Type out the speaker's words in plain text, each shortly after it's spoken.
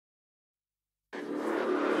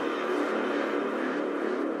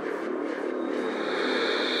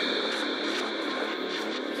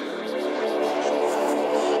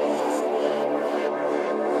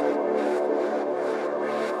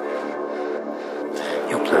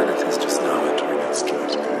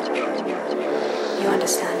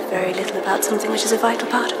about something which is a vital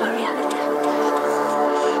part of our reality.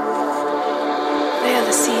 They are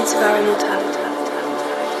the seeds of our immortality.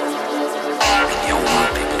 In the old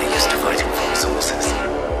world, people are used to fighting for resources.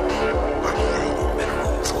 Like oil,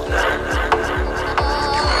 minerals, or land. In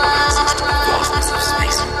the universe, as to the vastness of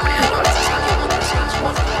space, realizes how the universe is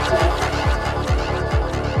one.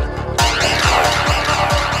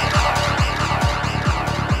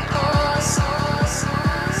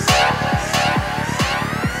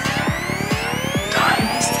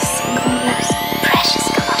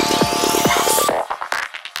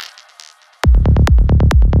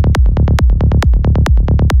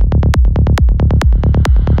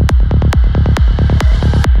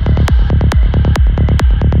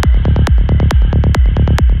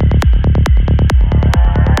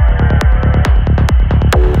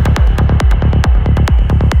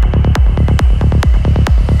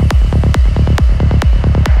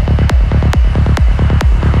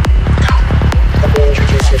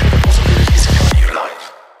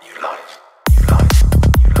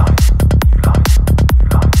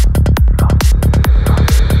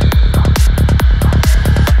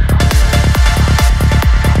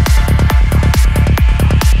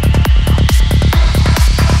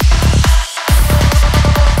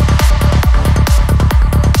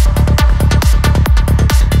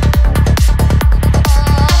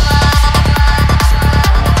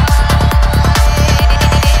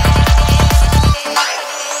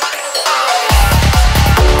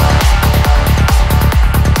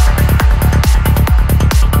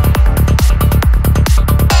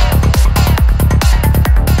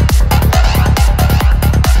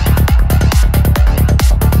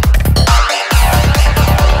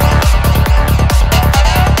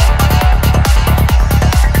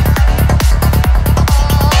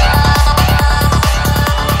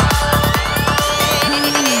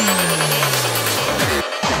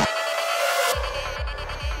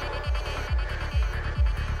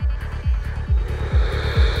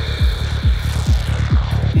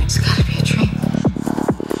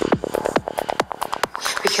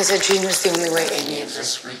 Because a dream was the only way any of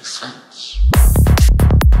this makes sense.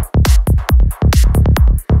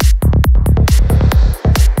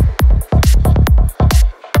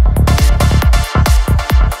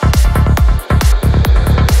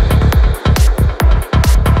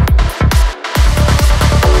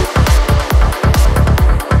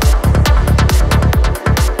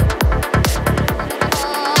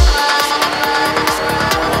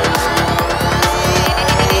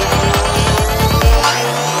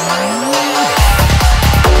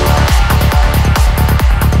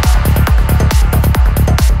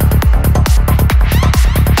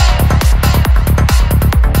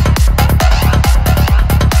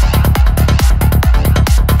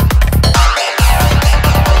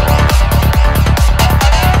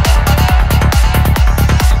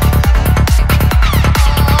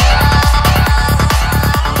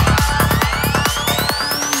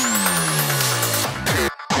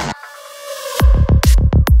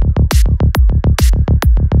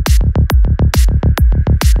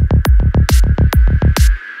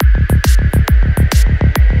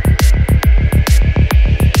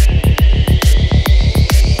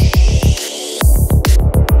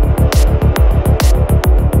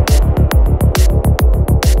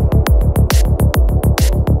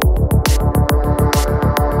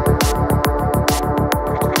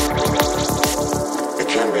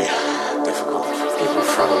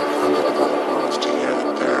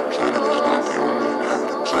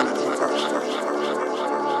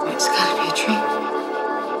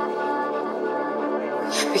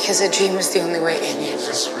 Because a dream was the only way any of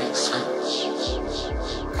this makes sense.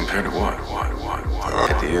 Compared to what?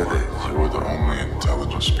 The idea that you were the only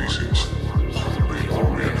intelligent species.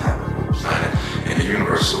 Planet in a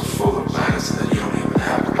universe so full of planets that you don't